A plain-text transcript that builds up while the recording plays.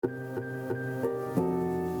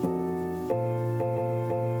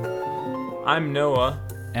I'm Noah,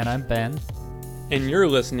 And I'm Ben. and you're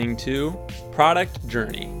listening to Product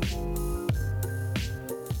Journey.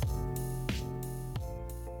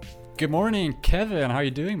 Good morning, Kevin. How are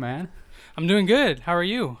you doing, man? I'm doing good. How are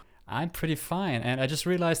you? I'm pretty fine. And I just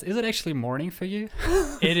realized, is it actually morning for you?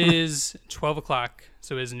 It is 12 o'clock,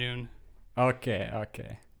 so it is noon.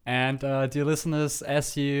 Okay. And dear listeners,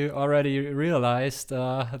 as you already realized,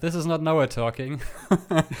 this is not Noah talking.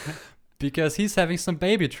 Because he's having some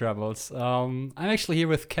baby troubles. I'm actually here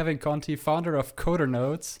with Kevin Conti, founder of Coder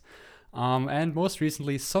Notes, and most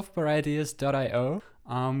recently SoftwareIdeas.io,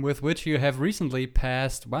 with which you have recently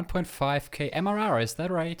passed 1.5k MRR. Is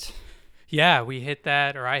that right? Yeah, I hit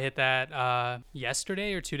that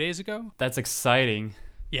yesterday or 2 days ago. That's exciting.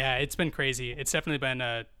 Yeah, it's been crazy. It's definitely been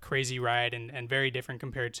a crazy ride and very different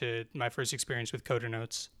compared to my first experience with Coder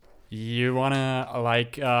Notes. You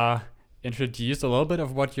wanna introduce a little bit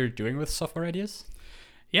of what you're doing with Software Ideas?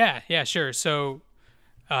 Yeah, sure. So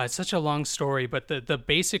it's such a long story, but the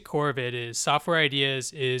basic core of it is Software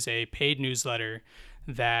Ideas is a paid newsletter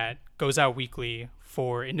that goes out weekly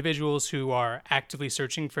for individuals who are actively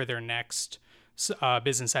searching for their next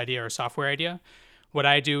business idea or software idea. What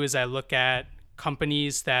I do is I look at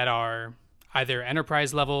companies that are either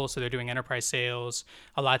enterprise level, so they're doing enterprise sales.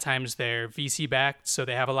 A lot of times they're VC backed, so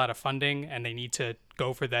they have a lot of funding and they need to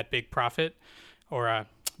go for that big profit or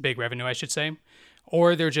big revenue, I should say.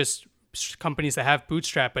 Or they're just companies that have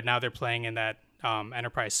bootstrap, but now they're playing in that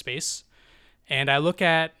enterprise space. And I look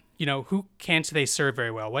at, who can't they serve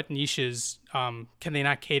very well? What niches can they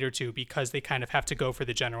not cater to because they kind of have to go for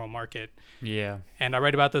the general market? Yeah. And I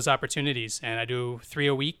write about those opportunities, and I do 3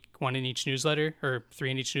 a week, 3 in each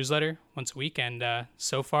newsletter once a week. And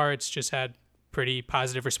so far, it's just had pretty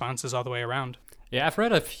positive responses all the way around. Yeah, I've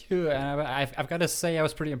read a few, and I've got to say I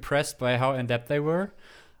was pretty impressed by how in-depth they were.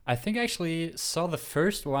 I think I actually saw the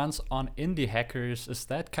first ones on Indie Hackers. Is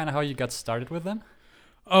that kind of how you got started with them?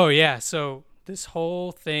 Oh, yeah. So this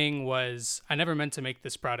whole thing was, I never meant to make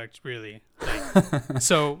this product, really.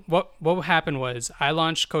 So what happened was I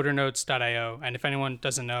launched CoderNotes.io, and if anyone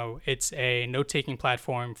doesn't know, it's a note-taking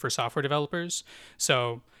platform for software developers.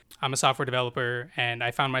 So I'm a software developer, and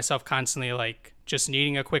I found myself constantly just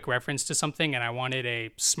needing a quick reference to something, and I wanted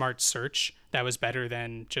a smart search that was better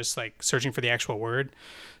than just searching for the actual word.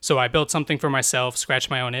 So I built something for myself, scratched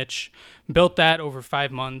my own itch, built that over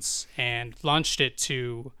 5 months, and launched it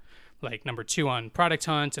to number 2 on Product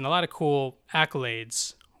Hunt and a lot of cool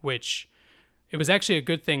accolades, which it was actually a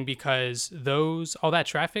good thing because all that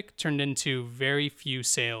traffic turned into very few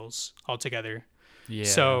sales altogether. Yeah.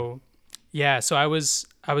 So I was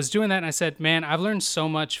doing that, and I said, man, I've learned so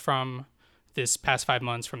much from this past 5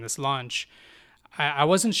 months from this launch. I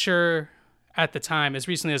wasn't sure at the time, as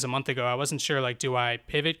recently as a month ago, I wasn't sure, do I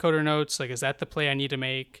pivot Coder Notes? Is that the play I need to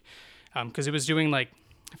make? Because it was doing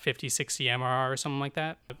 50, 60 MRR or something like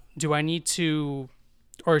that. Do I need to,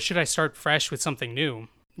 or should I start fresh with something new?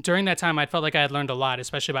 During that time, I felt like I had learned a lot,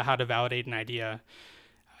 especially about how to validate an idea.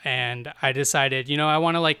 And I decided, I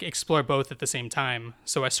want to explore both at the same time.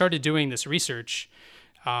 So I started doing this research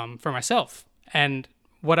for myself. And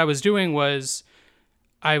what I was doing was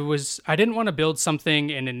I didn't want to build something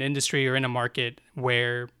in an industry or in a market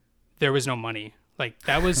where there was no money.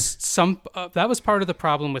 That was that was part of the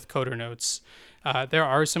problem with Coder Notes. There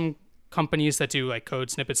are some companies that do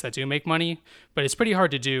code snippets that do make money, but it's pretty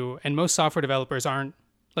hard to do. And most software developers aren't,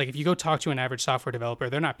 if you go talk to an average software developer,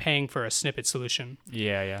 they're not paying for a snippet solution.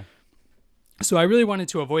 Yeah. So I really wanted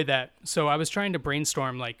to avoid that. So I was trying to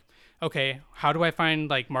brainstorm okay, how do I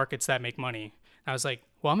find markets that make money? And I was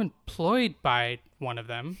well, I'm employed by one of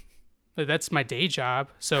them. That's my day job.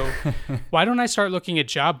 So why don't I start looking at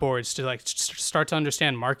job boards to start to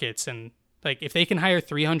understand markets? And if they can hire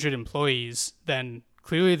 300 employees, then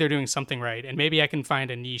clearly they're doing something right. And maybe I can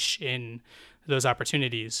find a niche in those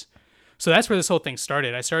opportunities. So that's where this whole thing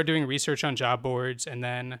started. I started doing research on job boards, and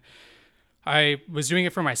then I was doing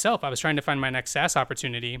it for myself. I was trying to find my next SaaS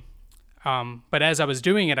opportunity. But as I was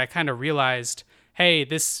doing it, I kind of realized, hey,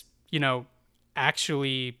 this,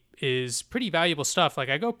 actually is pretty valuable stuff.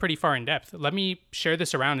 I go pretty far in depth. Let me share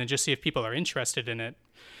this around and just see if people are interested in it.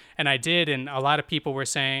 And I did, and a lot of people were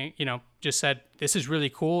saying, just said, this is really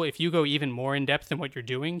cool. If you go even more in depth than what you're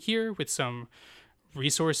doing here with some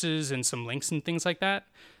resources and some links and things like that,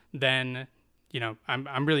 then,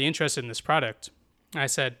 I'm really interested in this product. I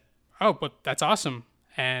said, oh, but that's awesome.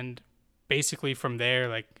 And basically from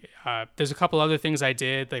there, there's a couple other things I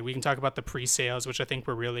did. We can talk about the pre-sales, which I think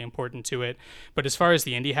were really important to it. But as far as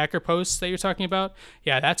the Indie Hacker posts that you're talking about,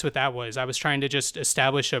 yeah, that's what that was. I was trying to just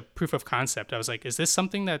establish a proof of concept. I was is this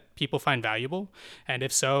something that people find valuable? And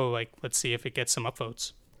if so, let's see if it gets some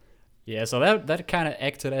upvotes. Yeah, so that kind of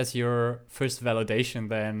acted as your first validation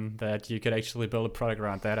then that you could actually build a product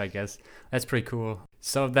around that, I guess. That's pretty cool.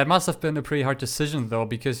 So that must have been a pretty hard decision though,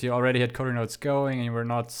 because you already had Coder Notes going and you were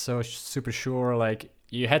not so super sure. Like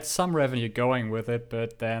you had some revenue going with it,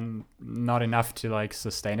 but then not enough to like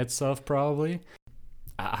sustain itself probably.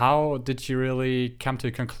 How did you really come to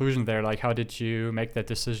a conclusion there? Like how did you make that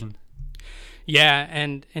decision? Yeah,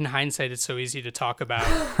 and in hindsight, it's so easy to talk about.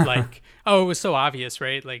 Like, oh, it was so obvious,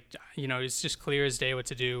 right? Like, it's just clear as day what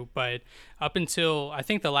to do. But up until I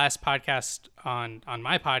think the last podcast on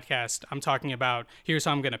my podcast, I'm talking about here's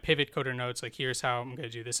how I'm going to pivot Coder Notes. Like, here's how I'm going to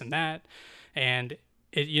do this and that. And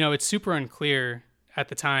it's super unclear at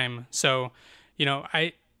the time. So,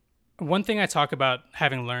 one thing I talk about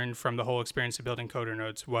having learned from the whole experience of building Coder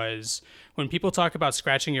Notes was when people talk about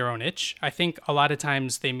scratching your own itch, I think a lot of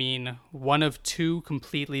times they mean one of two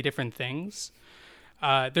completely different things.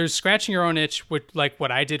 There's scratching your own itch, like what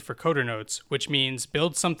I did for Coder Notes, which means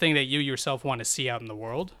build something that you yourself want to see out in the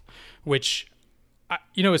world, which,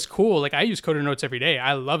 is cool. Like I use Coder Notes every day.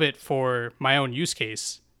 I love it for my own use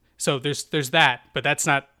case. So there's that, but that's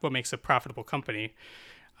not what makes a profitable company.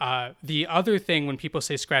 The other thing when people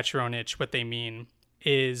say scratch your own itch, what they mean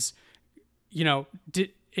is,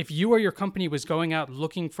 if you or your company was going out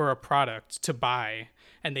looking for a product to buy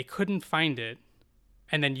and they couldn't find it,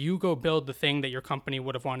 and then you go build the thing that your company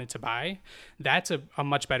would have wanted to buy, that's a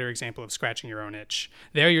much better example of scratching your own itch.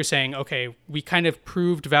 There you're saying, okay, we kind of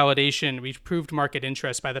proved validation, we proved market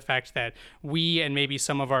interest by the fact that we and maybe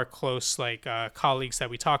some of our close colleagues that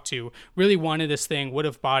we talked to really wanted this thing, would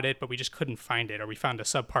have bought it, but we just couldn't find it, or we found a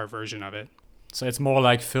subpar version of it. So it's more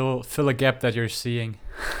like fill a gap that you're seeing.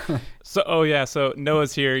 So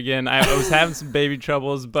Noah's here again. I was having some baby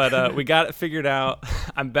troubles, but we got it figured out.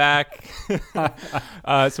 I'm back.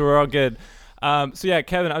 So we're all good.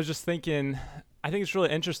 Kevin, I was just thinking, I think it's really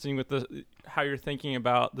interesting with how you're thinking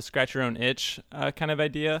about the scratch your own itch kind of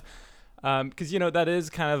idea. Because, that is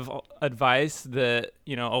kind of advice that,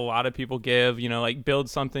 a lot of people give, like build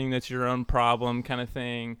something that's your own problem kind of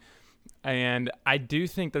thing. And I do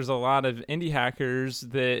think there's a lot of indie hackers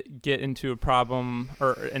that get into a problem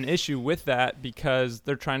or an issue with that because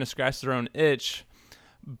they're trying to scratch their own itch.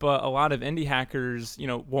 But a lot of indie hackers,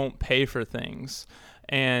 won't pay for things.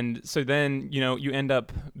 And so then, you end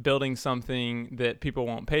up building something that people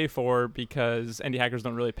won't pay for because indie hackers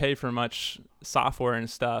don't really pay for much software and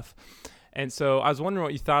stuff. And so I was wondering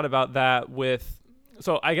what you thought about that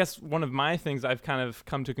so I guess one of my things I've kind of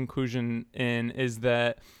come to conclusion in is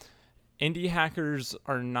that indie hackers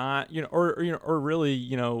are not, or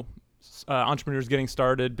really, entrepreneurs getting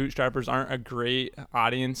started, bootstrappers aren't a great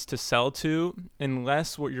audience to sell to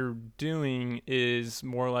unless what you're doing is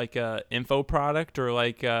more like a info product or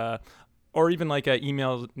or even like a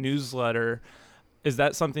email newsletter. Is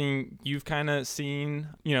that something you've kind of seen,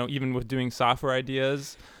 even with doing software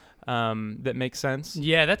ideas, that makes sense?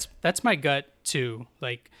 Yeah, that's my gut too.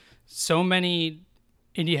 Like so many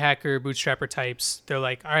indie hacker, bootstrapper types, they're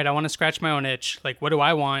like, all right, I want to scratch my own itch. Like, what do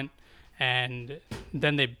I want? And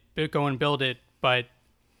then they go and build it. But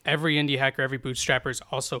every indie hacker, every bootstrapper is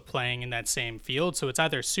also playing in that same field. So it's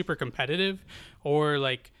either super competitive or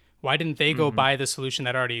like, why didn't they go buy the solution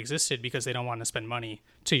that already existed because they don't want to spend money,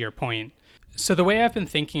 to your point. So the way I've been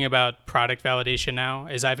thinking about product validation now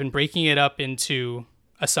is I've been breaking it up into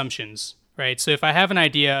assumptions, right? So if I have an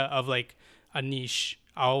idea of like a niche,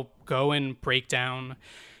 I'll go and break down,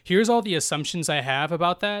 here's all the assumptions I have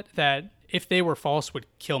about that if they were false would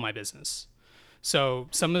kill my business. So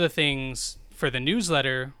some of the things for the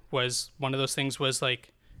newsletter was, one of those things was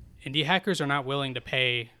like, indie hackers are not willing to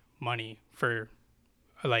pay money for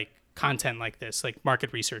like content like this, like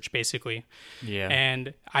market research basically. Yeah.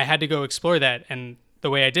 And I had to go explore that. And the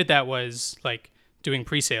way I did that was like doing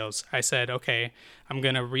pre-sales. I said, okay, I'm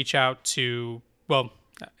going to reach out to,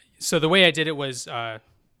 so the way I did it was,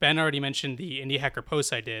 Ben already mentioned the Indie Hacker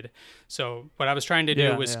posts I did. So what I was trying to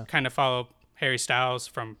do was kind of follow Harry Styles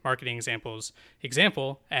from Marketing Examples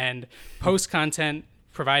example and post content,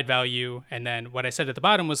 provide value. And then what I said at the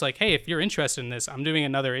bottom was like, hey, if you're interested in this, I'm doing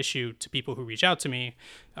another issue to people who reach out to me.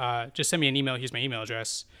 Just send me an email. Here's my email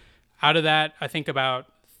address. Out of that, I think about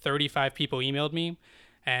 35 people emailed me.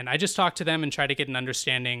 And I just talked to them and tried to get an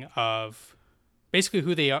understanding of basically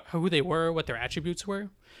who they were, what their attributes were.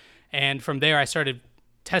 And from there, I started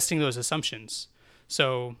testing those assumptions.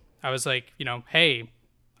 So I was like, hey,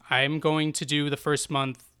 I'm going to do the first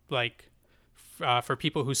month, for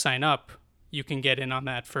people who sign up, you can get in on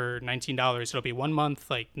that for $19. It'll be 1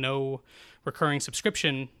 month, no recurring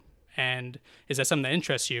subscription. And is that something that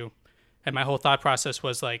interests you? And my whole thought process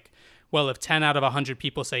was like, well, if 10 out of 100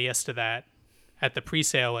 people say yes to that, at the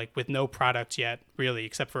pre-sale, like with no product yet, really,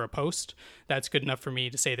 except for a post, that's good enough for me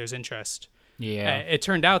to say there's interest. Yeah. It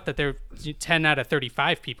turned out that 10 out of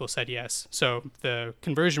 35 people said yes. So the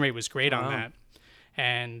conversion rate was great on that.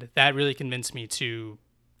 And that really convinced me to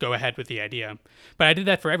go ahead with the idea. But I did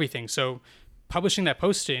that for everything. So publishing that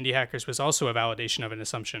post to Indie Hackers was also a validation of an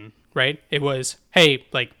assumption, right? It was, hey,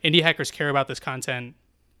 like Indie Hackers care about this content.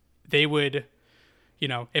 They would,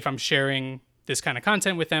 if I'm sharing this kind of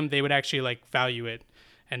content with them, they would actually like value it,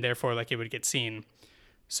 and therefore like it would get seen.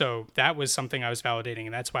 So that was something I was validating,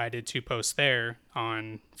 and that's why I did 2 posts there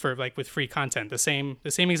for with free content. The same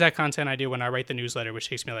exact content I do when I write the newsletter, which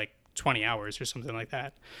takes me like 20 hours or something like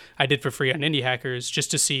that. I did for free on Indie Hackers just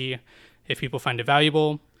to see if people find it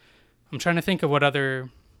valuable. I'm trying to think of what other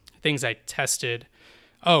things I tested.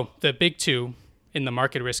 Oh, the big 2 in the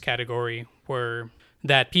market risk category were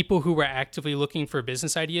that people who were actively looking for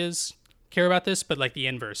business ideas care about this, but like the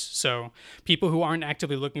inverse. So people who aren't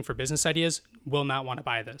actively looking for business ideas will not want to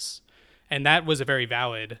buy this. And that was a very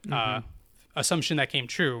valid assumption that came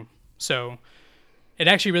true. So it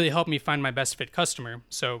actually really helped me find my best fit customer.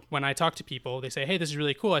 So when I talk to people, they say, hey, this is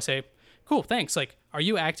really cool. I say, cool, thanks. Like, are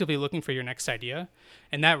you actively looking for your next idea?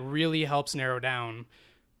 And that really helps narrow down.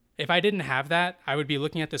 If I didn't have that, I would be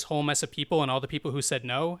looking at this whole mess of people and all the people who said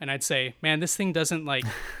no. And I'd say, man, this thing doesn't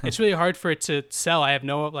it's really hard for it to sell. I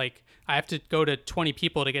have to go to 20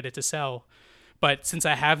 people to get it to sell. But since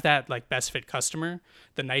I have that best fit customer,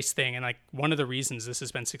 the nice thing, and one of the reasons this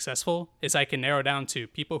has been successful is I can narrow down to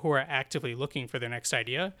people who are actively looking for their next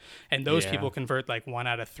idea. And those people convert 1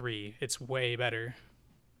 out of 3. It's way better.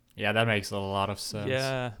 Yeah, that makes a lot of sense.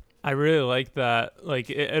 Yeah, I really like that.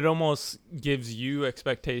 It almost gives you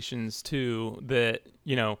expectations too that,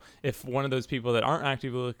 if one of those people that aren't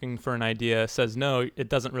actively looking for an idea says no, it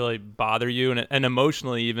doesn't really bother you. And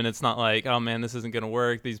emotionally even, it's not like, oh man, this isn't going to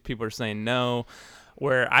work. These people are saying no.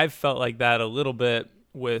 Where I've felt like that a little bit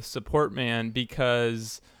with Support Man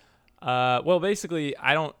because, basically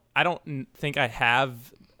I don't think I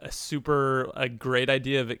have a great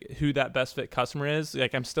idea of who that best fit customer is.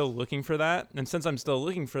 I'm still looking for that. And since I'm still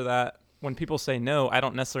looking for that, when people say no, I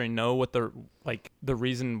don't necessarily know what the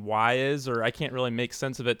reason why is, or I can't really make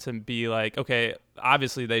sense of it to be like, okay,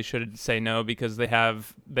 obviously they should say no because they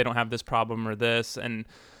don't have this problem or this. And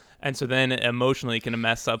so then emotionally it can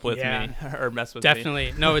mess up with me or mess with me.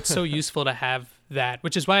 Definitely. No, it's so useful to have that,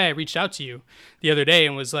 which is why I reached out to you the other day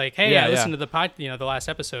and was like, hey, I listened to the the last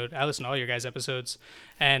episode. I listened to all your guys' episodes.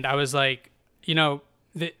 And I was like,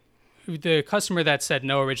 the customer that said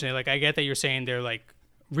no originally, I get that you're saying they're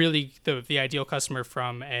really the ideal customer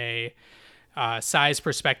from a size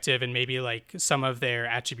perspective and maybe some of their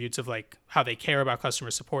attributes of how they care about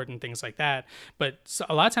customer support and things like that. But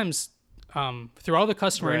a lot of times, through all the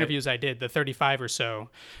customer interviews I did, the 35 or so,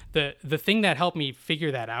 the thing that helped me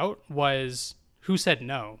figure that out was who said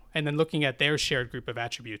no, and then looking at their shared group of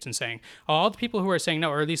attributes and saying, oh, all the people who are saying no,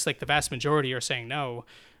 or at least the vast majority are saying no,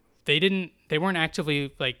 they weren't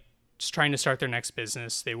actively just trying to start their next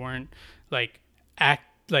business. They weren't they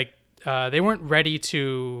weren't ready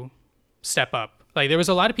to step up. There was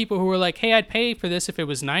a lot of people who were like, hey, I'd pay for this if it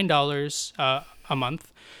was $9 a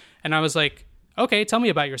month. And I was like, okay, tell me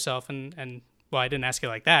about yourself. And well, I didn't ask it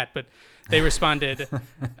like that, but they responded,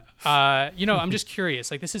 I'm just curious.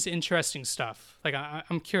 This is interesting stuff.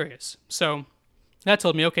 I'm curious. So that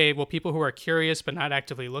told me, okay, well, people who are curious but not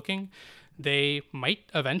actively looking, they might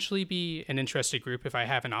eventually be an interested group if I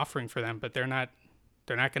have an offering for them, but they're not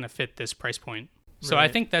going to fit this price point. So I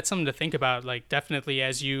think that's something to think about, definitely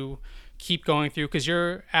as you keep going through, because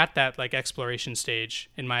you're at that exploration stage,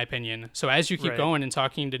 in my opinion. So as you keep going and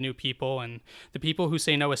talking to new people, and the people who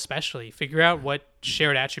say no especially, figure out what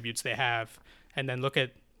shared attributes they have, and then look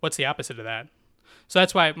at what's the opposite of that. So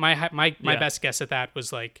that's why my best guess at that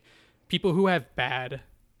was people who have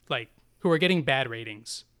who are getting bad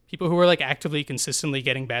ratings, people who are actively consistently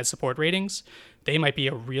getting bad support ratings, they might be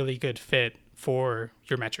a really good fit for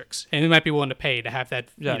your metrics, and they might be willing to pay to have that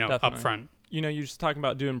up front. You're just talking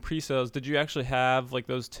about doing pre-sales. Did you actually have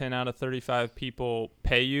those 10 out of 35 people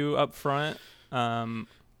pay you up front?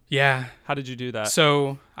 Yeah. How did you do that?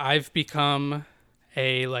 So I've become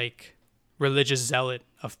a religious zealot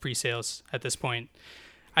of pre-sales at this point.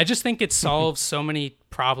 I just think it solves so many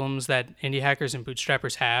problems that indie hackers and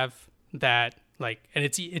bootstrappers have that and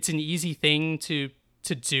it's an easy thing to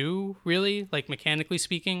do, really, mechanically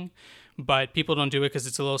speaking, but people don't do it because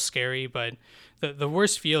it's a little scary. But the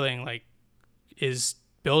worst feeling is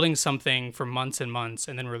building something for months and months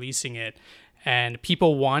and then releasing it, and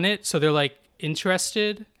people want it, so they're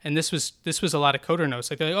interested. And this was a lot of coder notes.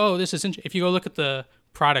 They're oh, this is if you go look at the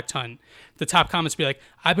product hunt, the top comments be like,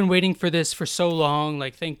 I've been waiting for this for so long,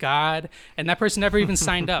 like, thank God. And that person never even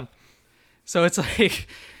signed up. So it's like,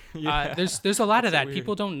 there's a lot of that. So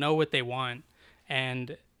people don't know what they want.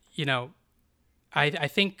 And, you know, I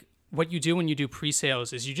think what you do when you do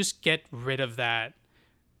pre-sales is you just get rid of that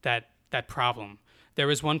problem. There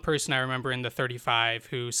was one person I remember in the 35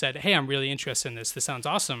 who said, hey, I'm really interested in this. This sounds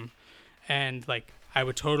awesome. And like, I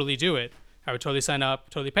would totally do it. I would totally sign up,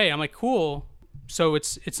 totally pay. I'm like, cool. So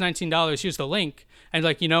it's $19. Here's the link. And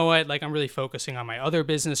like, you know what? Like, I'm really focusing on my other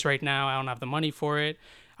business right now. I don't have the money for it.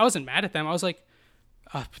 I wasn't mad at them. I was like,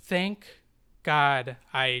 thank God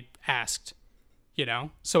I asked, you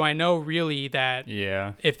know? So I know really that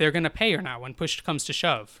if they're going to pay or not when push comes to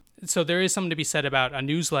shove. So there is something to be said about a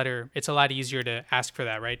newsletter. It's a lot easier to ask for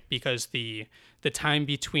that, right? Because the time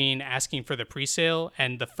between asking for the pre-sale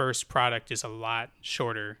and the first product is a lot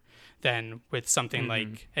shorter than with something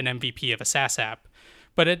like an MVP of a SaaS app.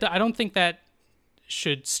 But I don't think that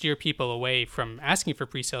should steer people away from asking for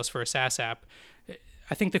pre-sales for a SaaS app.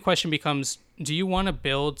 I think the question becomes, do you want to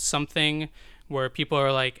build something where people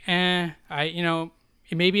are like,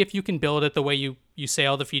 maybe if you can build it the way you say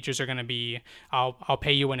all the features are going to be, I'll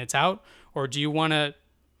pay you when it's out? Or do you want to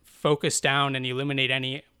focus down and eliminate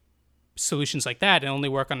any solutions like that and only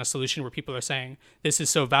work on a solution where people are saying, this is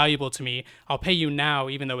so valuable to me, I'll pay you now,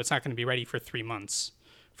 even though it's not going to be ready for 3 months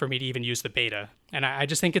for me to even use the beta? And I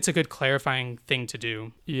just think it's a good clarifying thing to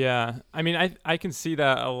do. Yeah. I mean, I can see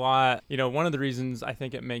that a lot. You know, one of the reasons I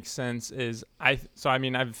think it makes sense is I've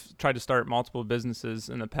tried to start multiple businesses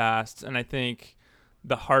in the past, and I think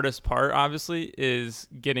the hardest part, obviously, is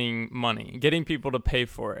getting money, getting people to pay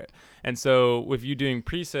for it. And so with you doing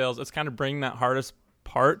pre-sales, it's kind of bringing that hardest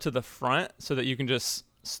part to the front so that you can just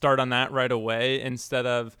start on that right away instead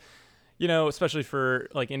of, you know, especially for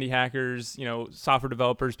like indie hackers, you know, software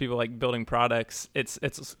developers, people like building products. It's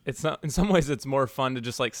not, in some ways it's more fun to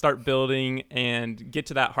just like start building and get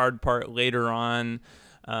to that hard part later on.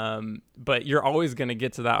 But you're always going to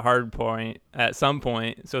get to that hard point at some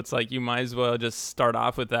point. So it's like, you might as well just start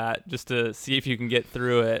off with that just to see if you can get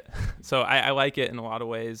through it. So I like it in a lot of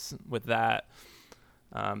ways with that.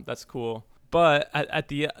 That's cool. But at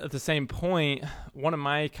the same point, one of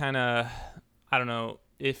my kind of, I don't know,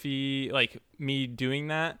 iffy, like me doing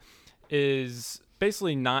that is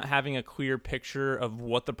basically not having a clear picture of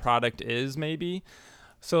what the product is maybe.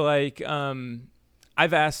 So like,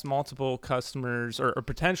 I've asked multiple customers or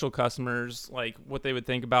potential customers like what they would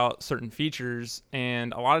think about certain features,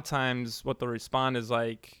 and a lot of times what they'll respond is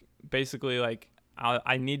like basically like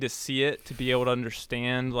I need to see it to be able to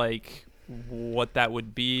understand like what that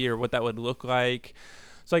would be or what that would look like.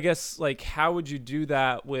 So I guess like how would you do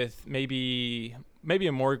that with maybe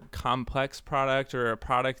a more complex product or a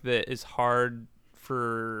product that is hard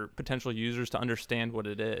for potential users to understand what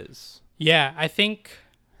it is? Yeah, I think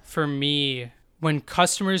for me, when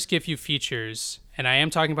customers give you features, and I am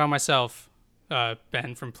talking about myself,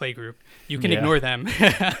 Ben from Playgroup, you can ignore them.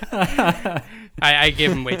 I gave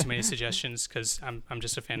them way too many suggestions because I'm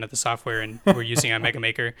just a fan of the software and we're using on Mega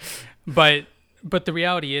Maker. But the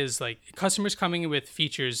reality is, like, customers coming with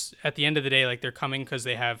features, at the end of the day, like, they're coming because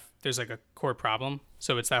there's like a core problem.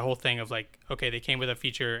 So it's that whole thing of like, okay, they came with a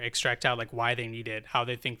feature, extract out like why they need it, how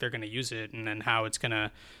they think they're going to use it, and then how it's going to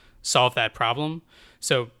solve that problem.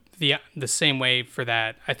 So the same way for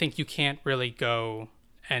that, I think you can't really go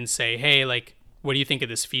and say, hey, like, what do you think of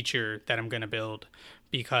this feature that I'm going to build?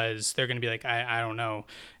 Because they're going to be like, I don't know.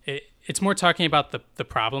 It's more talking about the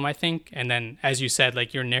problem, I think. And then, as you said,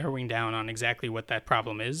 like, you're narrowing down on exactly what that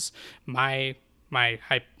problem is. My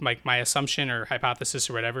assumption or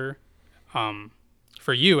hypothesis or whatever,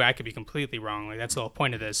 for you, I could be completely wrong. Like, that's the whole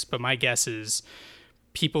point of this. But my guess is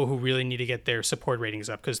people who really need to get their support ratings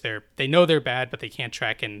up because they know they're bad, but they can't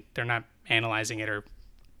track and they're not analyzing it or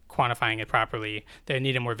quantifying it properly. They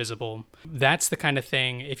need it more visible. That's the kind of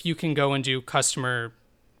thing. If you can go and do customer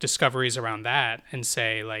discoveries around that and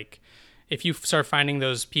say, like, if you start finding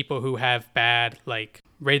those people who have bad, like,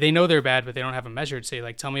 they know they're bad, but they don't have a measure to say,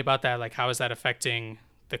 like, tell me about that. Like, how is that affecting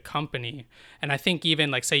the company? And I think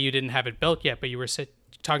even, like, say you didn't have it built yet, but you were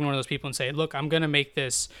talking to one of those people and say, look, I'm going to make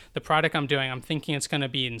this, the product I'm doing, I'm thinking it's going to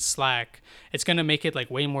be in Slack. It's going to make it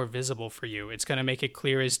like way more visible for you. It's going to make it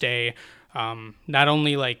clear as day. Not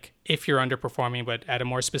only like if you're underperforming, but at a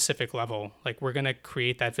more specific level. Like, we're going to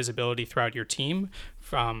create that visibility throughout your team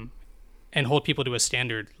and hold people to a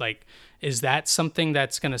standard. Like, is that something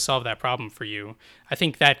that's going to solve that problem for you? I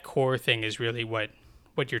think that core thing is really what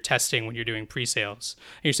you're testing when you're doing pre-sales.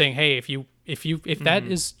 And you're saying, hey, if that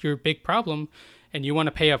is your big problem and you want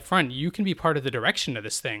to pay up front, you can be part of the direction of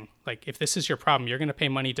this thing. Like, if this is your problem, you're going to pay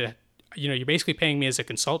money to you're basically paying me as a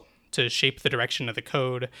consultant to shape the direction of the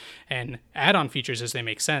code and add on features as they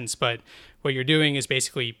make sense. But what you're doing is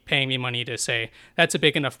basically paying me money to say, that's a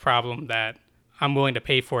big enough problem that I'm willing to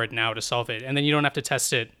pay for it now to solve it. And then you don't have to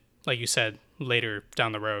test it, like you said, later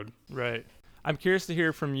down the road. Right. I'm curious to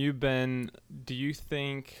hear from you, Ben. Do you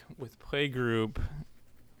think with Playgroup,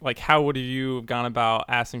 like how would you have gone about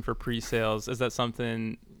asking for pre-sales? Is that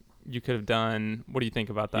something you could have done? What do you think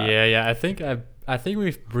about that? Yeah. I think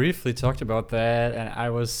we've briefly talked about that, and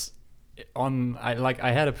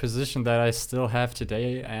I had a position that I still have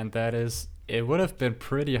today, and that is it would have been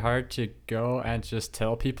pretty hard to go and just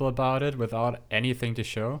tell people about it without anything to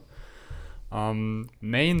show.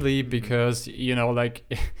 Mainly because,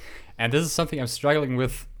 and this is something I'm struggling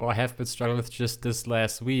with, or I have been struggling with just this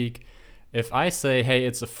last week. If I say, hey,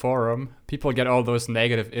 it's a forum, people get all those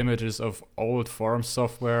negative images of old forum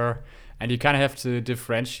software, and you kind of have to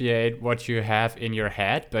differentiate what you have in your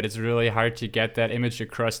head, but it's really hard to get that image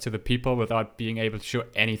across to the people without being able to show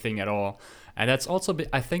anything at all. And that's also,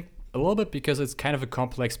 I think, a little bit because it's kind of a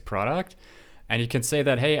complex product. And you can say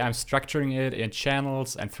that, hey, I'm structuring it in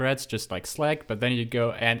channels and threads just like Slack, but then you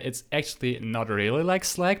go and it's actually not really like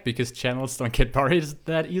Slack because channels don't get buried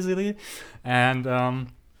that easily. And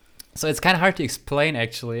so it's kind of hard to explain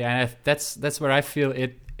actually. And that's where I feel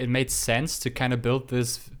it made sense to kind of build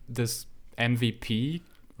this MVP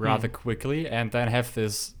rather quickly and then have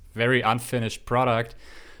this very unfinished product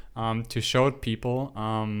to show people,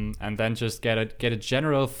 and then just get a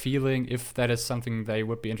general feeling if that is something they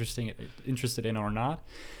would be interested in or not,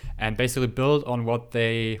 and basically build on what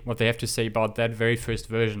they have to say about that very first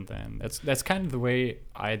version. Then that's kind of the way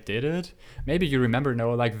I did it. Maybe you remember,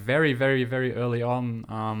 Noah, like very very very early on,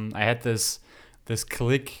 I had this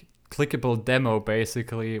clickable demo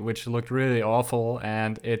basically, which looked really awful,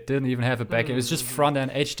 and it didn't even have a backend. It was just front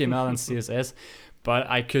end HTML and CSS. But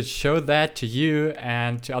I could show that to you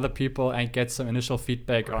and to other people and get some initial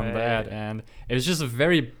feedback on that. And it was just a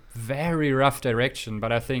very, very rough direction,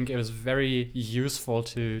 but I think it was very useful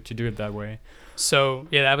to do it that way. So,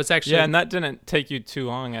 yeah, that was actually... Yeah, and that didn't take you too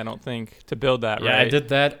long, I don't think, to build that, right? Yeah, I did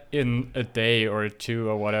that in a day or two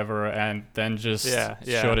or whatever, and then just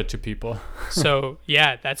showed it to people. So,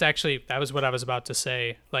 yeah, that was what I was about to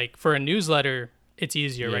say. Like, for a newsletter... it's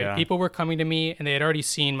easier, right? People were coming to me and they had already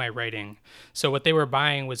seen my writing. So what they were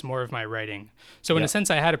buying was more of my writing. So in a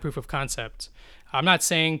sense, I had a proof of concept. I'm not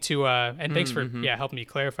saying to, and thanks for helping me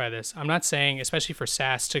clarify this. I'm not saying, especially for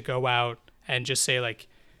SaaS, to go out and just say like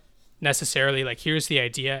necessarily like, here's the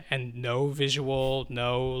idea and no visual,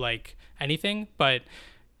 no like anything. But,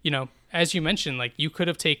 as you mentioned, like you could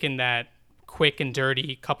have taken that quick and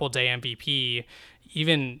dirty couple day MVP,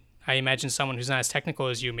 even I imagine someone who's not as technical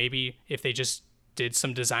as you, maybe if they just did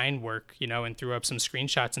some design work, and threw up some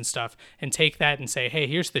screenshots and stuff and take that and say, hey,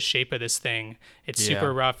 here's the shape of this thing. It's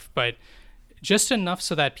super rough, but just enough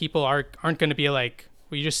so that people aren't going to be like,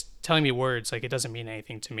 well, you're just telling me words. Like it doesn't mean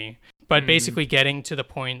anything to me. But basically getting to the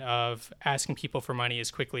point of asking people for money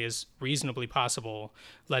as quickly as reasonably possible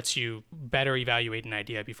lets you better evaluate an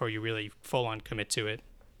idea before you really full on commit to it.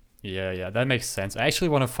 Yeah, that makes sense. I actually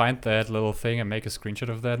want to find that little thing and make a screenshot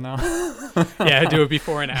of that now. Yeah, do it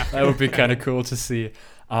before and after. That would be kind of cool to see.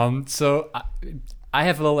 So I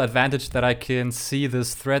have a little advantage that I can see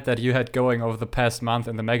this thread that you had going over the past month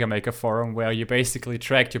in the Mega Maker forum, where you basically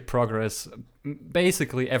tracked your progress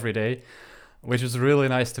basically every day, which is really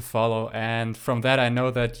nice to follow. And from that, I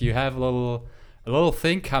know that you have a little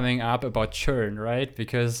thing coming up about churn, right?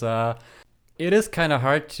 Because it is kind of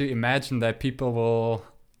hard to imagine that people will...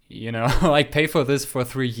 like pay for this for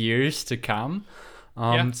 3 years to come.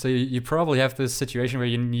 So you probably have this situation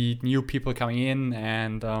where you need new people coming in.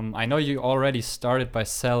 And I know you already started by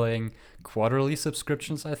selling quarterly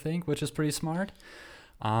subscriptions, I think, which is pretty smart.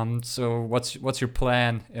 So what's your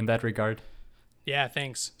plan in that regard? Yeah,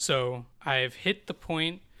 thanks. So I've hit the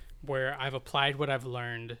point where I've applied what I've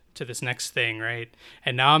learned to this next thing, right?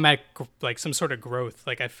 And now I'm at like some sort of growth.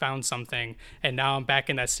 Like I found something and now I'm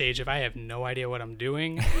back in that stage of I have no idea what I'm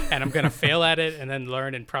doing and I'm going to fail at it and then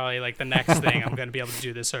learn, and probably like the next thing I'm going to be able to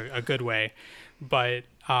do this a good way. But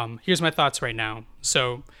here's my thoughts right now.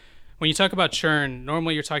 So when you talk about churn,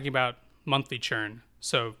 normally you're talking about monthly churn.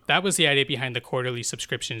 So that was the idea behind the quarterly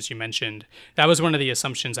subscriptions you mentioned. That was one of the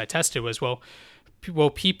assumptions I tested was, well,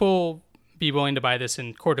 people be willing to buy this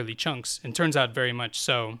in quarterly chunks, and turns out very much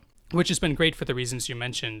so, which has been great for the reasons you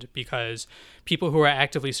mentioned, because people who are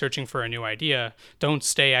actively searching for a new idea don't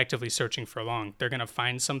stay actively searching for long. They're going to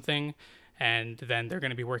find something and then they're going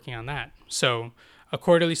to be working on that. So a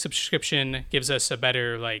quarterly subscription gives us a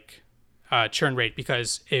better churn rate,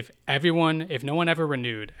 because if no one ever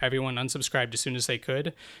renewed, everyone unsubscribed as soon as they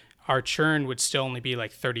could, our churn would still only be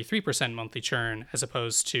like 33% monthly churn as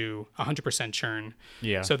opposed to 100% churn.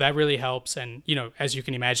 Yeah. So that really helps. And, as you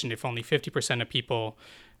can imagine, if only 50% of people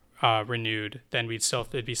renewed, then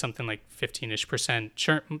it'd be something like 15-ish percent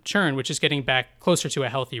churn, which is getting back closer to a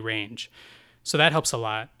healthy range. So that helps a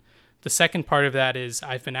lot. The second part of that is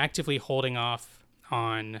I've been actively holding off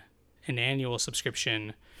on an annual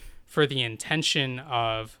subscription for the intention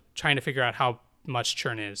of trying to figure out how much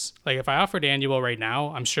churn is. Like if I offered annual right now,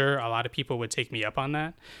 I'm sure a lot of people would take me up on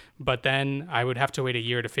that, but then I would have to wait a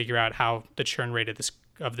year to figure out how the churn rate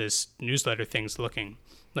of this newsletter thing's looking.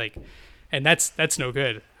 And that's no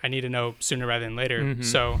good. I need to know sooner rather than later. Mm-hmm.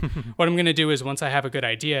 So what I'm going to do is once I have a good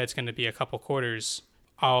idea, it's going to be a couple quarters,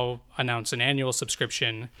 I'll announce an annual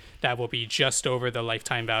subscription that will be just over the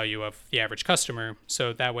lifetime value of the average customer.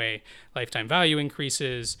 So that way lifetime value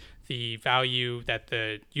increases, the value that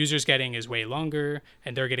the user's getting is way longer,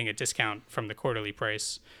 and they're getting a discount from the quarterly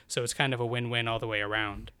price. So it's kind of a win-win all the way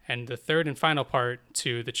around. And the third and final part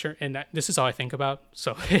to the churn, and this is all I think about.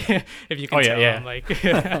 So if you can tell, I'm like,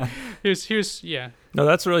 here's. No,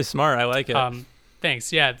 that's really smart. I like it.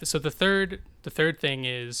 Thanks. Yeah. So the third thing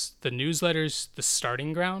is the newsletter's the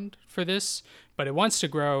starting ground for this, but it wants to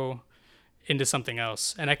grow into something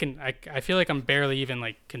else. And I feel like I'm barely even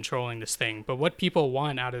like controlling this thing, but what people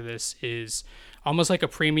want out of this is almost like a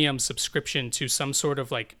premium subscription to some sort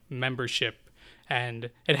of like membership. And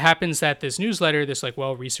it happens that this newsletter, this like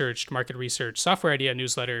well-researched market research software idea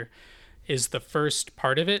newsletter, is the first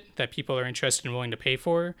part of it that people are interested and willing to pay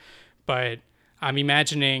for. But I'm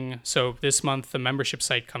imagining, so this month the membership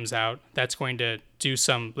site comes out. That's going to do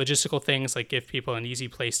some logistical things like give people an easy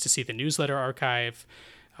place to see the newsletter archive,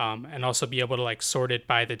 and also be able to like sort it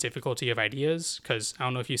by the difficulty of ideas. Because I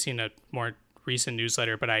don't know if you've seen a more recent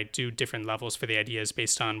newsletter, but I do different levels for the ideas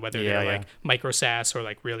based on whether they're like micro SaaS or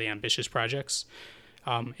like really ambitious projects.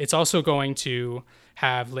 It's also going to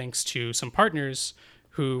have links to some partners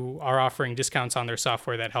who are offering discounts on their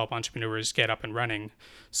software that help entrepreneurs get up and running.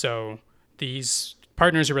 So these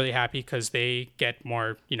partners are really happy because they get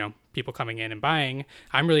more, people coming in and buying.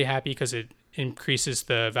 I'm really happy because it increases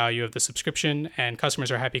the value of the subscription, and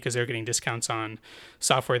customers are happy because they're getting discounts on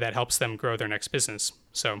software that helps them grow their next business.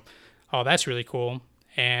 So that's really cool.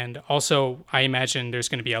 And also I imagine there's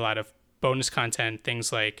going to be a lot of bonus content,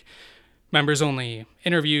 things like members only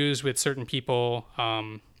interviews with certain people.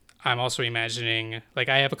 I'm also imagining, like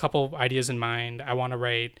I have a couple ideas in mind. I want to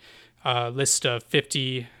write a list of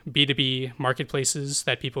 50 B2B marketplaces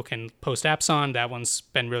that people can post apps on. That one's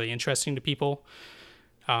been really interesting to people.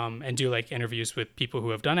 And do like interviews with people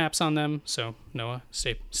who have done apps on them. So Noah,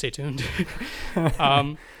 stay tuned.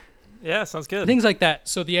 Yeah, sounds good. Things like that.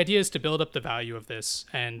 So the idea is to build up the value of this,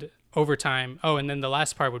 and over time. Oh, and then the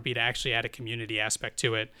last part would be to actually add a community aspect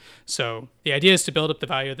to it. So the idea is to build up the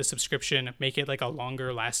value of the subscription, make it like a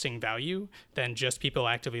longer lasting value than just people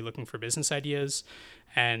actively looking for business ideas.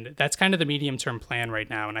 And that's kind of the medium term plan right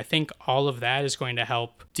now. And I think all of that is going to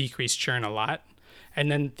help decrease churn a lot. And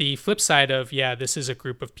then the flip side of, this is a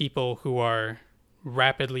group of people who are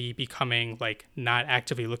rapidly becoming like not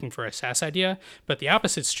actively looking for a SaaS idea, but the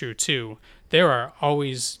opposite's true too. There are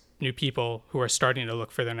always new people who are starting to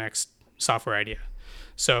look for their next software idea.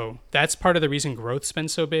 So that's part of the reason growth's been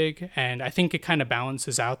so big. And I think it kind of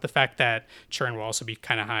balances out the fact that churn will also be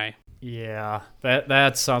kind of high. Yeah,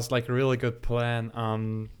 that sounds like a really good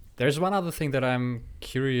plan. There's one other thing that I'm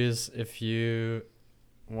curious if you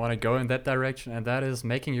want to go in that direction, and that is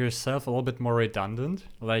making yourself a little bit more redundant,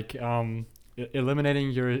 like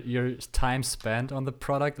eliminating your time spent on the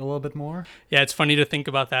product a little bit more. Yeah, it's funny to think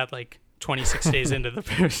about that like 26 days into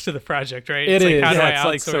the project, right? It is. How do I It's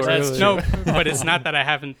like so outsource early. this? No, but it's not that I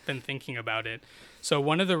haven't been thinking about it. So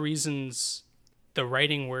one of the reasons the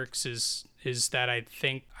writing works is that I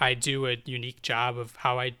think I do a unique job of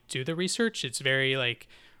how I do the research. It's very like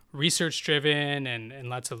research driven and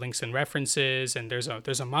lots of links and references, and there's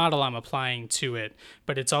a model I'm applying to it,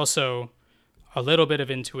 but it's also a little bit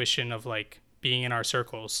of intuition of like being in our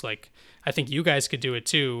circles. Like I think you guys could do it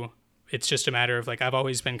too. It's just a matter of like I've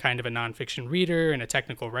always been kind of a nonfiction reader and a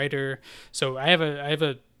technical writer, so I have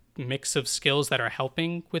a mix of skills that are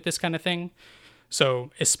helping with this kind of thing. So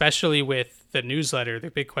especially with the newsletter,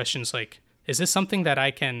 the big questions like, is this something that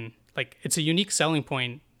I can, like, it's a unique selling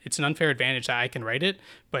point. It's an unfair advantage that I can write it,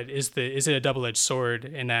 but is it a double-edged sword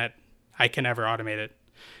in that I can never automate it?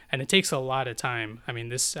 And it takes a lot of time. I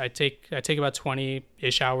mean, I take about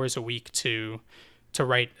 20-ish hours a week to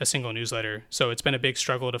write a single newsletter. So it's been a big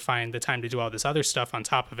struggle to find the time to do all this other stuff on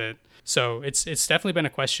top of it. So it's definitely been a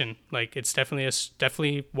question. Like it's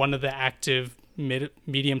definitely one of the active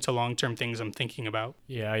medium to long-term things I'm thinking about.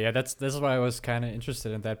 Yeah, that's why I was kind of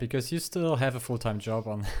interested in that, because you still have a full-time job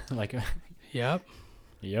on like Yep.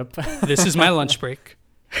 Yep. This is my lunch break.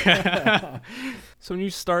 So when you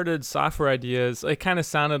started Software Ideas, it kind of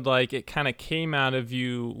sounded like it kind of came out of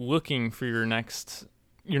you looking for your next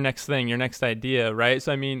thing, your next idea, right?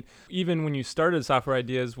 So I mean, even when you started Software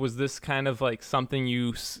Ideas, was this kind of like something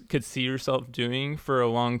you could see yourself doing for a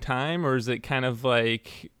long time, or is it kind of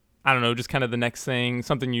like, I don't know, just kind of the next thing,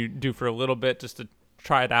 something you do for a little bit just to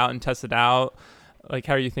try it out and test it out? Like,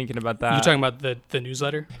 how are you thinking about that? You're talking about the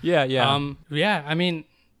newsletter? Yeah. Yeah, I mean,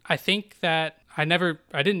 I think that I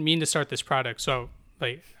didn't mean to start this product. So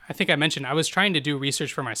like, I think I mentioned I was trying to do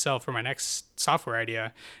research for myself for my next software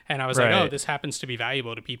idea. And I was like, oh, this happens to be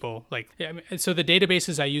valuable to people. Like, yeah, I mean, so the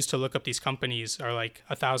databases I use to look up these companies are like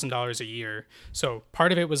 $1,000 a year. So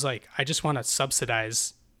part of it was like, I just want to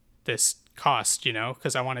subsidize this cost,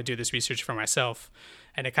 because I want to do this research for myself.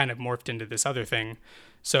 And it kind of morphed into this other thing.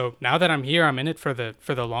 So now that I'm here, I'm in it for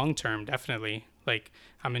the long term, definitely. Like,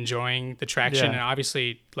 I'm enjoying the traction, and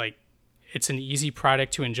obviously, like, it's an easy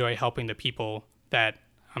product to enjoy helping the people that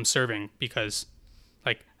I'm serving, because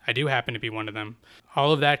like I do happen to be one of them.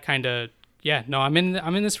 All of that kind of, I'm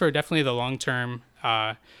in this for definitely the long term.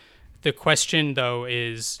 The question though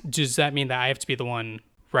is, does that mean that I have to be the one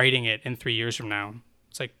writing it in 3 years from now?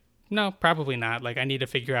 It's like, no, probably not. Like, I need to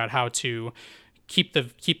figure out how to keep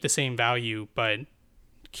the same value, but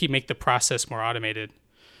make the process more automated.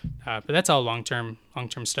 But that's all long-term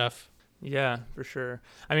stuff. Yeah, for sure.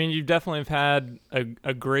 I mean, you definitely have had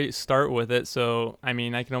a great start with it. So, I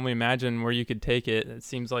mean, I can only imagine where you could take it. It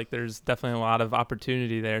seems like there's definitely a lot of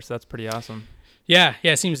opportunity there. So that's pretty awesome. Yeah,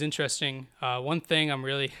 it seems interesting. One thing I'm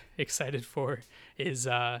really excited for is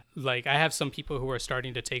like, I have some people who are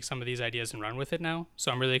starting to take some of these ideas and run with it now.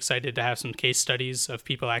 So I'm really excited to have some case studies of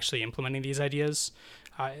people actually implementing these ideas.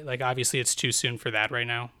 Like, obviously it's too soon for that right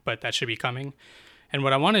now, but that should be coming. And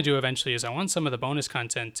what I want to do eventually is I want some of the bonus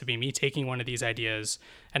content to be me taking one of these ideas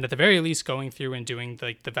and at the very least going through and doing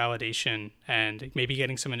like the validation and maybe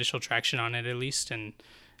getting some initial traction on it at least,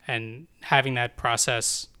 and having that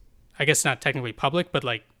process, I guess not technically public, but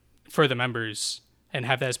like for the members, and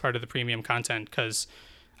have that as part of the premium content. Because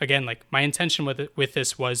again, like, my intention with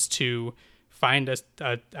this was to find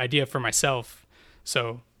a idea for myself.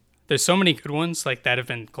 So there's so many good ones like that have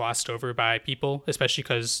been glossed over by people, especially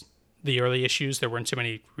because the early issues, there weren't too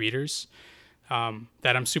many readers,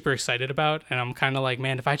 that I'm super excited about. And I'm kind of like,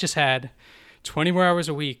 man, if I just had 20 more hours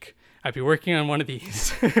a week, I'd be working on one of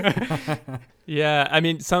these. Yeah. I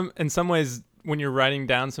mean, in some ways, when you're writing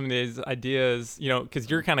down some of these ideas, because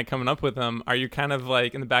you're kind of coming up with them, are you kind of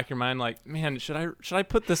like in the back of your mind, like, man, should I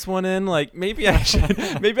put this one in? Like, maybe I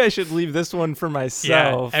should leave this one for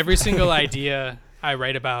myself. Yeah. Every single idea I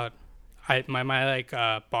write about,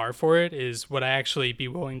 my bar for it is, would I actually be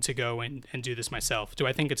willing to go and do this myself? Do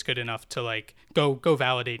I think it's good enough to like go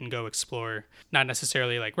validate and go explore, not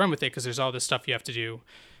necessarily like run with it, because there's all this stuff you have to do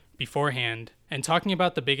beforehand. And talking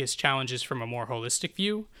about the biggest challenges from a more holistic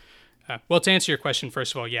view, well, to answer your question,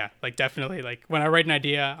 first of all, yeah, like, definitely, like, when I write an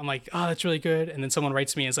idea, I'm like, oh, that's really good. And then someone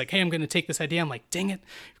writes me and is like, hey, I'm going to take this idea. I'm like, dang it.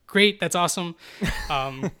 Great. That's awesome.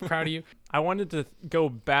 Proud of you. I wanted to go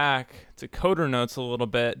back to Coder Notes a little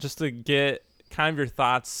bit just to get kind of your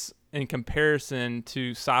thoughts in comparison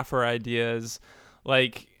to Software Ideas.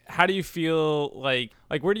 Like, how do you feel like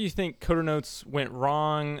where do you think Coder Notes went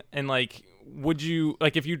wrong? And like, would you,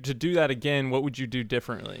 like, if you to do that again, what would you do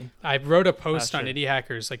differently? I wrote a post on Indie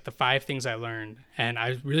Hackers, like the 5 things I learned, and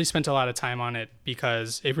I really spent a lot of time on it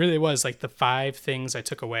because it really was like the 5 things I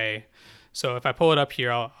took away. So if I pull it up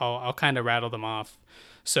here, I'll kind of rattle them off.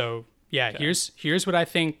 So yeah, okay. Here's what I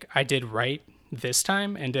think I did right this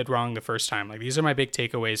time and did wrong the first time. Like, these are my big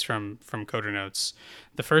takeaways from Coder Notes.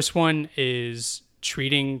 The first one is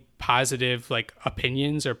treating positive like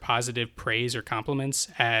opinions or positive praise or compliments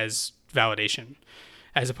as validation,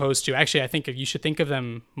 as opposed to, actually, I think you should think of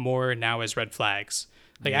them more now as red flags,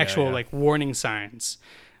 like like warning signs.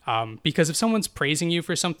 Because if someone's praising you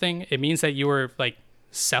for something, it means that you were like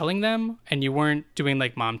selling them and you weren't doing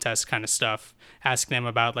like mom test kind of stuff, asking them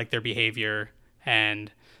about like their behavior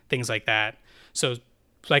and things like that. So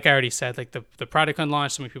like I already said, like the product on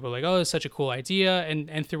launch, so many people are like, oh, it's such a cool idea.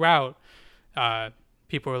 And throughout,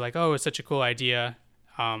 people were like, oh, it's such a cool idea.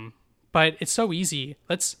 But it's so easy.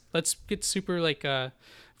 Let's get super like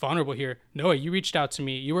vulnerable here. Noah, you reached out to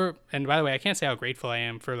me. You were, and by the way, I can't say how grateful I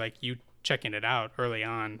am for like you checking it out early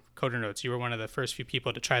on. Coder Notes, you were one of the first few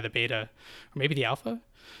people to try the beta, or maybe the alpha.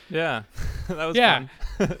 Yeah, that was fun.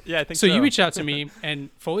 Yeah, I think so. So you reached out to me and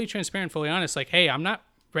fully transparent, fully honest, like, hey, I'm not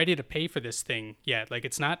ready to pay for this thing yet. Like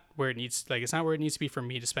it's not where it needs to be for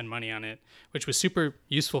me to spend money on it, which was super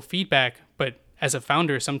useful feedback. But as a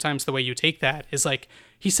founder, sometimes the way you take that is like,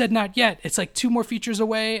 he said not yet. It's like 2 more features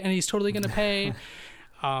away and he's totally going to pay.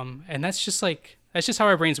 And that's just how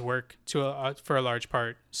our brains work for a large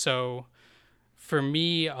part. So for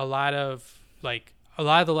me, a lot of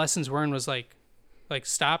the lessons learned was like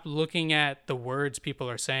stop looking at the words people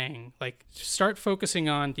are saying. Like start focusing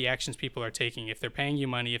on the actions people are taking. If they're paying you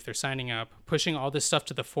money, if they're signing up, pushing all this stuff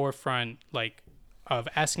to the forefront, like of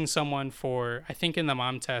asking someone for, I think in the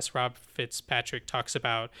mom test, Rob Fitzpatrick talks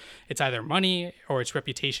about it's either money or it's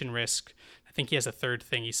reputation risk. I think he has a third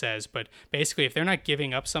thing he says, but basically if they're not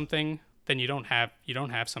giving up something, then you don't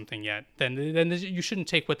have something yet. Then you shouldn't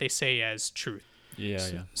take what they say as truth.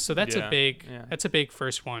 So that's a big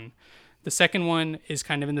first one. The second one is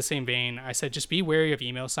kind of in the same vein. I said, just be wary of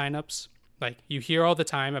email signups. Like you hear all the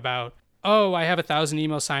time about, oh, I have 1,000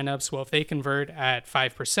 email signups. Well, if they convert at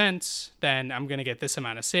 5%, then I'm going to get this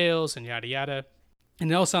amount of sales and yada, yada.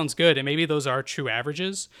 And it all sounds good. And maybe those are true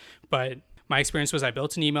averages. But my experience was I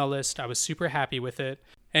built an email list. I was super happy with it.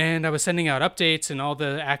 And I was sending out updates and all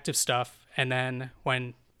the active stuff. And then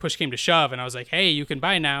when push came to shove and I was like, hey, you can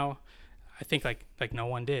buy now, I think like no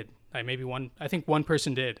one did. I think one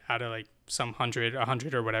person did out of like some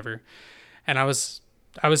 100 or whatever. And I was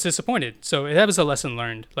disappointed. So that was a lesson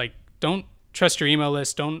learned. Like, don't trust your email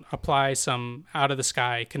list. Don't apply some out of the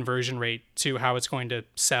sky conversion rate to how it's going to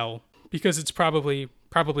sell, because it's probably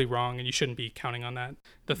wrong and you shouldn't be counting on that.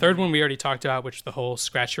 The third one we already talked about, which is the whole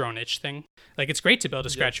scratch your own itch thing. Like, it's great to build a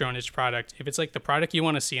scratch your own itch product. If it's like the product you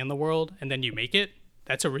want to see in the world and then you make it,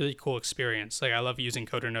 that's a really cool experience. Like, I love using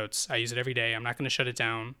Coder Notes. I use it every day. I'm not going to shut it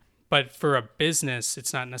down. But for a business,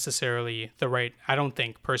 it's not necessarily I don't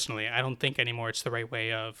think anymore it's the right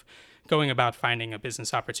way of going about finding a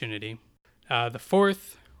business opportunity. The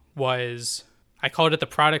fourth was, I called it the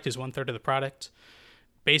product is 1/3 of the product.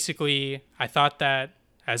 Basically, I thought that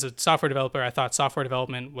as a software developer, I thought software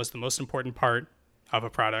development was the most important part of a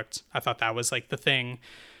product. I thought that was like the thing.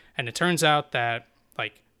 And it turns out that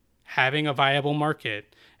like having a viable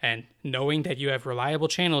market and knowing that you have reliable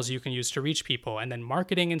channels you can use to reach people and then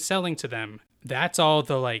marketing and selling to them, that's all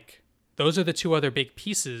those are the 2 other big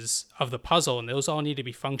pieces of the puzzle, and those all need to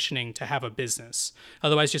be functioning to have a business.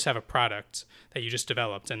 Otherwise, just have a product that you just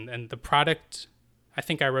developed. And the product, I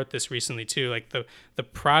think I wrote this recently too, like the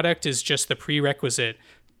product is just the prerequisite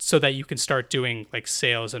so that you can start doing like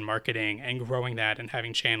sales and marketing and growing that and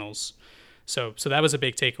having channels. So that was a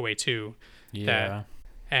big takeaway too. Yeah.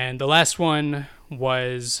 And the last one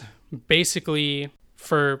was basically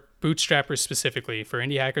for bootstrappers specifically, for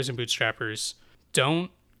indie hackers and bootstrappers,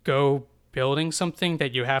 don't go building something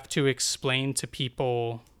that you have to explain to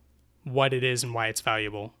people what it is and why it's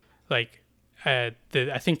valuable. Like, I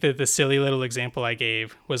think the silly little example I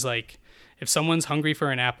gave was like, if someone's hungry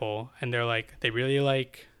for an apple and they really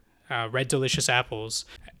like red delicious apples,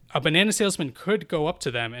 a banana salesman could go up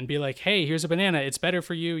to them and be like, hey, here's a banana. It's better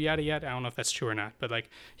for you, yada, yada. I don't know if that's true or not, but like,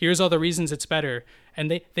 here's all the reasons it's better.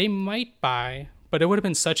 And they might buy, but it would have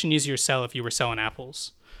been such an easier sell if you were selling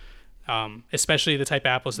apples, especially the type of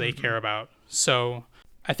apples they care about. So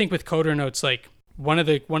I think with Coder Notes, like one of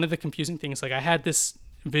the confusing things, like I had this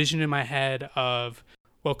vision in my head of,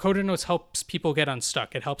 well, Coder Notes helps people get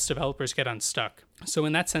unstuck. It helps developers get unstuck. So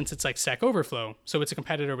in that sense, it's like Stack Overflow. So it's a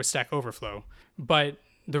competitor with Stack Overflow. But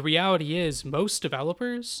the reality is most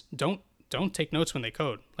developers don't take notes when they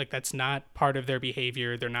code. Like, that's not part of their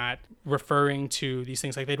behavior. They're not referring to these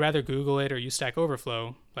things. Like, they'd rather Google it or use Stack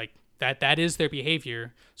Overflow. Like, that is their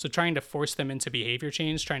behavior. So trying to force them into behavior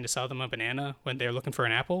change, trying to sell them a banana when they're looking for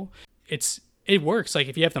an apple, it works. Like,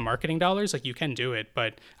 if you have the marketing dollars, like, you can do it.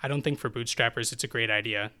 But I don't think for bootstrappers it's a great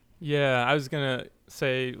idea. Yeah, I was going to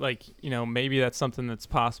say, like, maybe that's something that's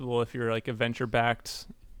possible if you're like a venture-backed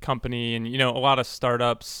company, and a lot of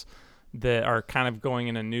startups that are kind of going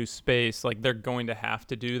in a new space, like they're going to have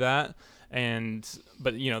to do that,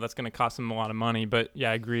 but that's going to cost them a lot of money. But yeah,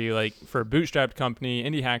 I agree, like for a bootstrapped company,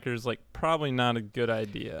 indie hackers, like probably not a good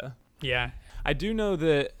idea. Yeah, I do know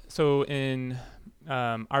that. So in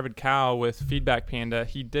Arvid Kahl with Feedback Panda,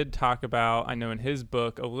 he did talk about, I know in his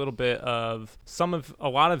book, a little bit of a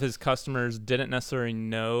lot of his customers didn't necessarily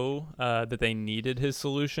know that they needed his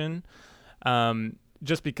solution.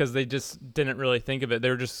 Just because they just didn't really think of it. They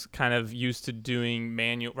were just kind of used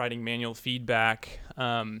to writing manual feedback.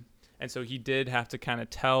 And so he did have to kind of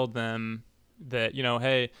tell them that,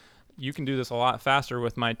 hey, you can do this a lot faster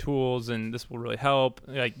with my tools and this will really help.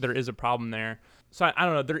 Like, there is a problem there. So I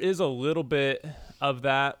don't know, there is a little bit of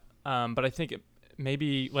that. But I think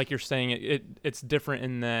maybe like you're saying, it's different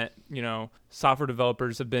in that, software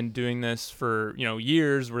developers have been doing this for,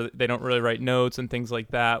 years where they don't really write notes and things like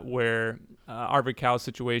that, where Arvid Kahl's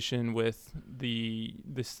situation with the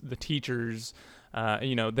teachers,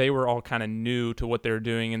 they were all kind of new to what they were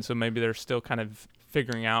doing. And so maybe they're still kind of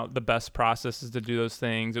figuring out the best processes to do those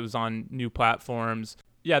things. It was on new platforms.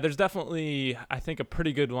 Yeah, there's definitely, I think, a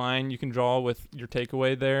pretty good line you can draw with your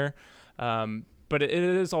takeaway there. But it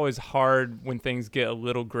is always hard when things get a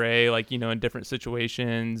little gray, like, in different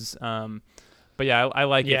situations. But yeah, I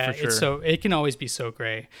like it for sure. It can always be so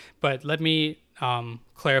gray. But let me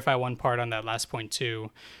clarify one part on that last point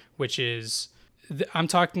too, which is when I'm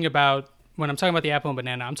talking about the apple and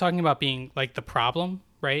banana, I'm talking about being like the problem,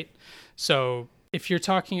 right? So if you're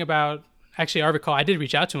talking about, actually, Arvid Kahl, I did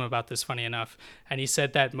reach out to him about this, funny enough, and he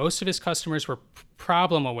said that most of his customers were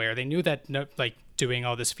problem aware. They knew that doing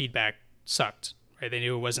all this feedback sucked. Right? They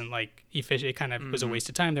knew it wasn't like efficient. It kind of was a waste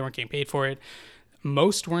of time. They weren't getting paid for it.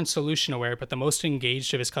 Most weren't solution aware, but the most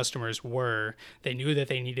engaged of his customers were. They knew that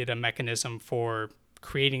they needed a mechanism for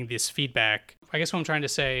creating this feedback. I guess what I'm trying to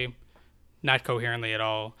say, not coherently at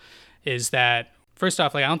all, is that first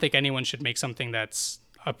off, I don't think anyone should make something that's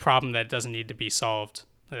a problem that doesn't need to be solved.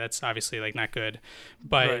 That's obviously not good.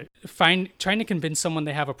 But trying to convince someone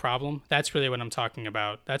they have a problem, that's really what I'm talking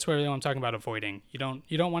about. That's really what I'm talking about avoiding. You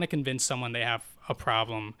don't want to convince someone they have a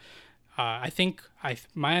problem.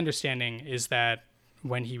 My understanding is that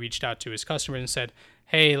when he reached out to his customers and said,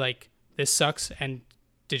 hey, this sucks, and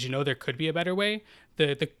did you know there could be a better way?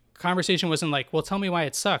 The conversation wasn't like, well, tell me why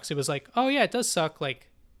it sucks. It was like, oh yeah, it does suck.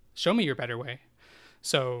 Show me your better way.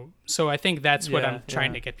 So I think that's what I'm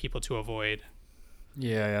trying to get people to avoid.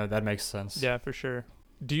 Yeah, that makes sense. Yeah, for sure.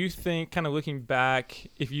 Do you think, kind of looking back,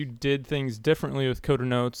 if you did things differently with Coder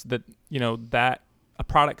Notes, that that a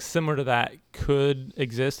product similar to that could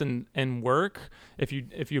exist and work if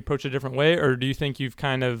you approach it a different way, or do you think you've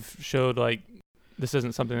kind of showed this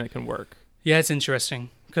isn't something that can work? Yeah, it's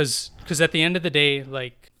interesting because at the end of the day,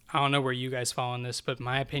 I don't know where you guys fall on this, but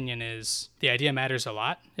my opinion is the idea matters a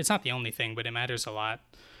lot. It's not the only thing, but it matters a lot.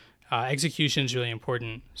 Execution is really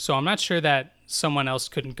important. So I'm not sure that someone else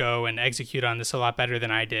couldn't go and execute on this a lot better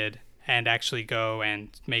than I did and actually go and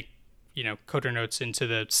make, Coder Notes into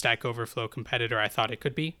the Stack Overflow competitor I thought it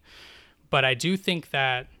could be. But I do think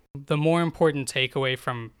that the more important takeaway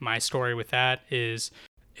from my story with that is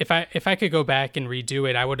if I could go back and redo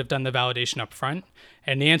it, I would have done the validation up front.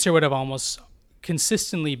 And the answer would have almost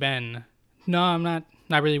consistently been, no, I'm not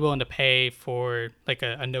really willing to pay for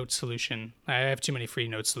a note solution. I have too many free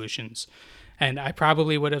note solutions. And I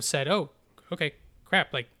probably would have said, oh, okay,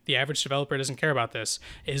 crap, the average developer doesn't care about this.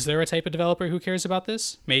 Is there a type of developer who cares about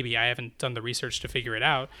this? Maybe. I haven't done the research to figure it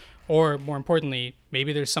out. Or more importantly,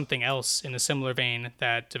 maybe there's something else in a similar vein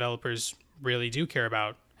that developers really do care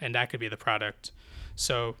about, and that could be the product.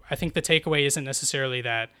 So I think the takeaway isn't necessarily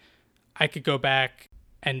that I could go back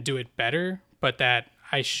and do it better, but that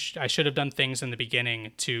I should have done things in the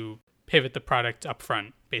beginning to pivot the product up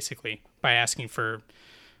front, basically, by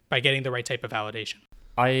getting the right type of validation.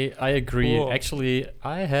 I agree. Cool. Actually,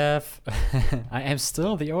 I am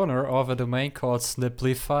still the owner of a domain called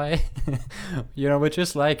Sniplify, which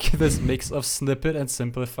is this mix of snippet and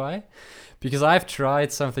simplify, because I've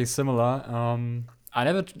tried something similar.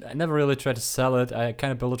 I never really tried to sell it. I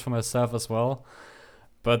kind of built it for myself as well.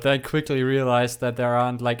 But then quickly realized that there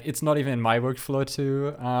aren't it's not even in my workflow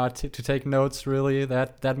to take notes really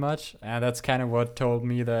that much, and that's kind of what told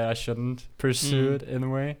me that I shouldn't pursue it in a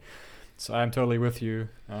way. So I'm totally with you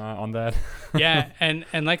on that. Yeah, and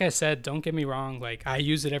like I said, don't get me wrong. I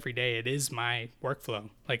use it every day. It is my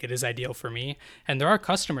workflow. It is ideal for me, and there are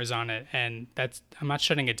customers on it, and I'm not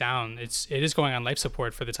shutting it down. It is going on life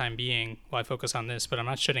support for the time being while I focus on this, but I'm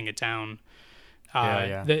not shutting it down.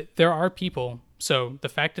 There are people. So the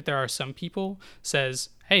fact that there are some people says,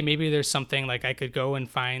 hey, maybe there's something I could go and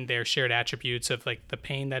find their shared attributes of the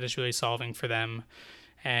pain that is really solving for them.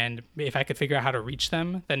 And if I could figure out how to reach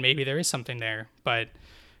them, then maybe there is something there. But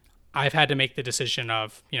I've had to make the decision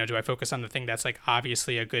of, do I focus on the thing that's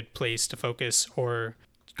obviously a good place to focus, or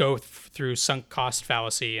go through sunk cost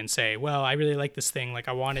fallacy and say, well, I really like this thing.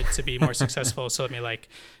 I want it to be more successful. So let me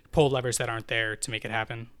pull levers that aren't there to make it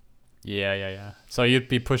happen. Yeah. So you'd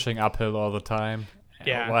be pushing uphill all the time.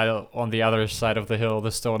 Yeah. While on the other side of the hill,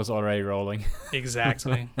 the stone is already rolling.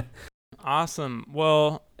 Exactly. Awesome.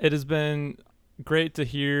 Well, it has been great to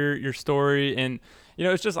hear your story, and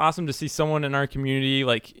it's just awesome to see someone in our community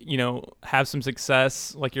have some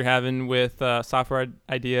success like you're having with Software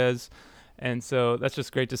Ideas. And so that's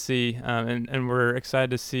just great to see, and we're excited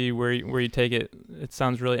to see where you take it. It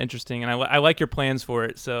sounds really interesting, and I like your plans for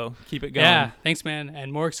it. So keep it going. Yeah, thanks, man.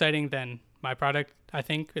 And more exciting than my product, I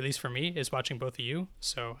think, at least for me, is watching both of you.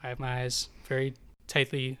 So I have my eyes very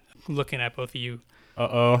tightly looking at both of you.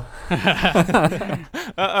 Uh-oh.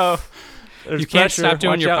 Uh-oh. There's You can't pressure. stop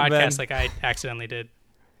doing Watch your out, Ben. podcast like I accidentally did.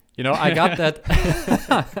 You know, I got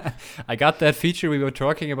that. I got that feature we were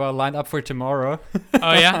talking about lined up for tomorrow.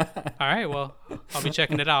 Oh, yeah? All right, well, I'll be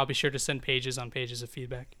checking it out. I'll be sure to send pages on pages of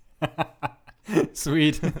feedback.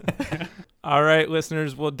 Sweet. All right,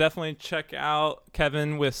 listeners, we'll definitely check out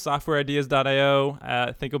Kevin with softwareideas.io.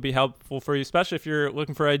 I think it'll be helpful for you, especially if you're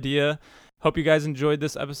looking for an idea. Hope you guys enjoyed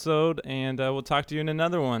this episode, and we'll talk to you in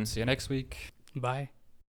another one. See you next week. Bye.